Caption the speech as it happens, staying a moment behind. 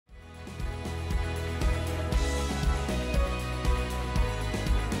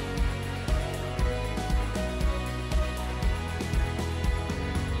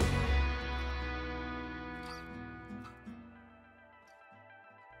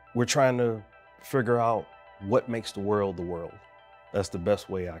We're trying to figure out what makes the world the world. That's the best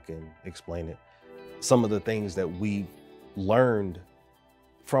way I can explain it. Some of the things that we've learned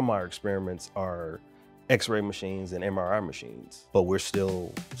from our experiments are X-ray machines and MRI machines, but we're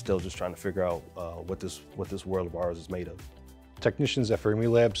still just trying to figure out what this world of ours is made of. Technicians at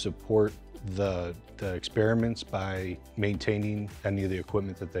Fermilab support the experiments by maintaining any of the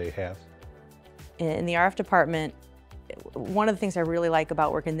equipment that they have. In the RF department, one of the things I really like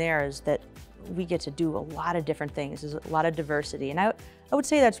about working there is that we get to do a lot of different things. There's a lot of diversity. And I would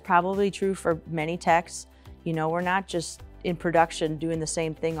say that's probably true for many techs. You know, we're not just in production doing the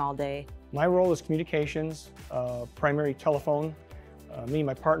same thing all day. My role is communications, primary telephone. Me and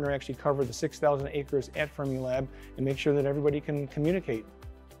my partner actually cover the 6,000 acres at Fermilab and make sure that everybody can communicate.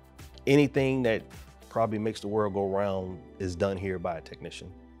 Anything that probably makes the world go round is done here by a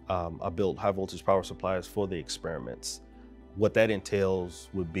technician. I built high voltage power supplies for the experiments. What that entails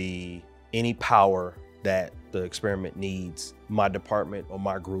would be any power that the experiment needs, my department or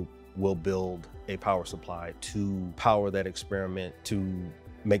my group will build a power supply to power that experiment to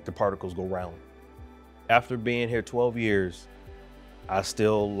make the particles go round. After being here 12 years, I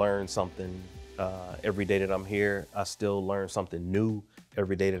still learn something every day that I'm here. I still learn something new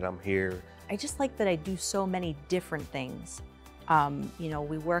every day that I'm here. I just like that I do so many different things. You know,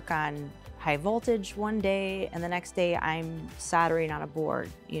 we work on high voltage one day and the next day I'm soldering on a board,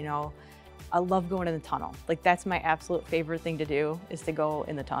 you know. I love going in the tunnel. Like, that's my absolute favorite thing to do, is to go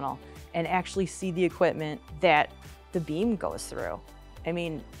in the tunnel and actually see the equipment that the beam goes through. I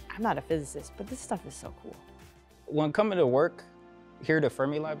mean, I'm not a physicist, but this stuff is so cool. When coming to work here to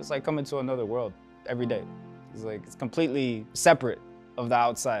Fermilab, it's like coming to another world every day. It's like, it's completely separate of the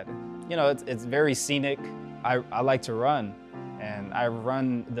outside. You know, it's very scenic. I like to run, and I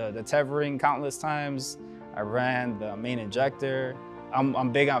run the tethering countless times. I ran the main injector.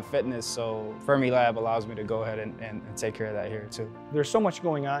 I'm big on fitness, so Fermilab allows me to go ahead and take care of that here too. There's so much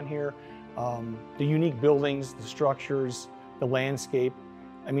going on here. The unique buildings, the structures, the landscape.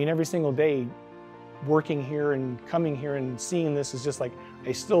 I mean, every single day working here and coming here and seeing this is just like,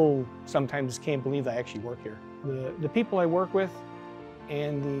 I still sometimes can't believe I actually work here. The people I work with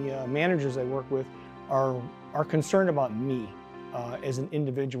and the managers I work with are concerned about me as an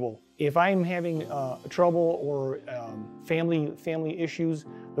individual. If I'm having trouble or family issues,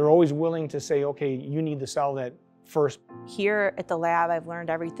 they're always willing to say, okay, you need to solve that first. Here at the lab, I've learned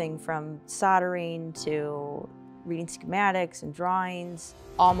everything from soldering to reading schematics and drawings.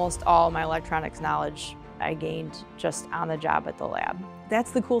 Almost all my electronics knowledge I gained just on the job at the lab.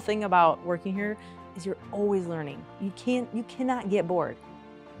 That's the cool thing about working here, is you're always learning. You cannot get bored.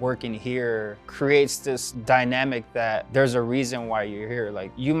 Working here creates this dynamic that there's a reason why you're here.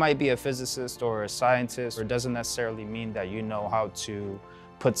 Like, you might be a physicist or a scientist, or it doesn't necessarily mean that you know how to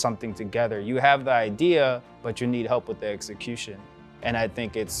put something together. You have the idea, but you need help with the execution. And I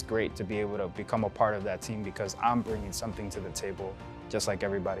think it's great to be able to become a part of that team, because I'm bringing something to the table just like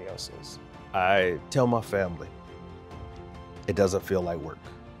everybody else is. I tell my family, it doesn't feel like work.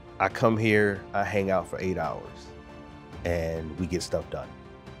 I come here, I hang out for 8 hours, and we get stuff done.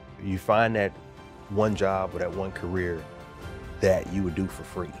 You find that one job or that one career that you would do for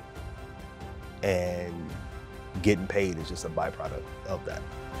free, and getting paid is just a byproduct of that.